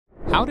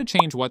How to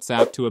change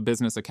WhatsApp to a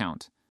business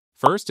account.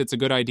 First, it's a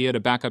good idea to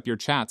back up your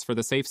chats for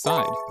the safe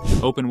side.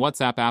 Open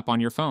WhatsApp app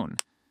on your phone.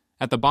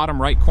 At the bottom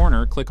right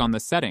corner, click on the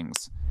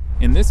Settings.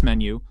 In this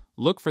menu,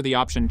 look for the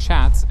option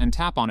Chats and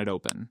tap on it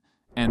open,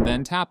 and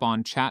then tap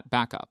on Chat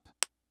Backup.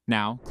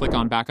 Now, click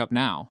on Backup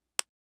Now.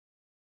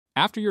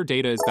 After your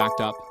data is backed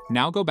up,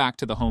 now go back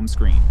to the home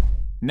screen.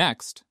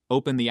 Next,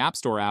 open the App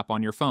Store app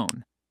on your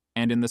phone,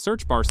 and in the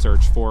search bar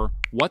search for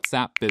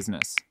WhatsApp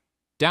Business.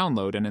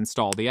 Download and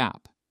install the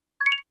app.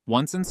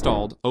 Once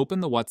installed, open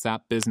the WhatsApp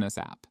Business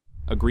app.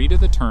 Agree to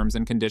the terms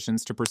and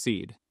conditions to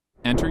proceed.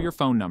 Enter your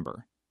phone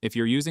number. If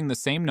you're using the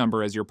same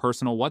number as your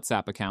personal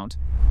WhatsApp account,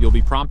 you'll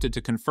be prompted to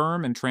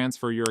confirm and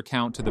transfer your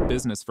account to the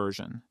business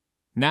version.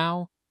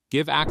 Now,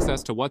 give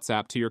access to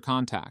WhatsApp to your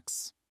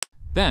contacts.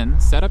 Then,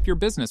 set up your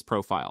business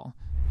profile.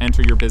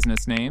 Enter your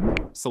business name,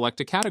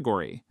 select a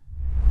category.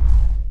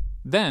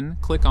 Then,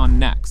 click on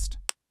Next.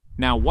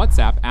 Now,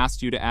 WhatsApp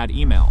asks you to add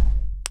email.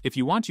 If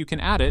you want, you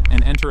can add it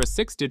and enter a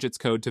 6-digits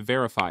code to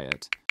verify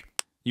it.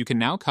 You can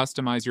now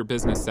customize your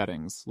business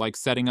settings, like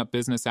setting up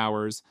business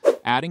hours,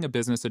 adding a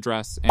business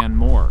address, and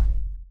more.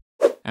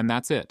 And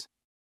that's it.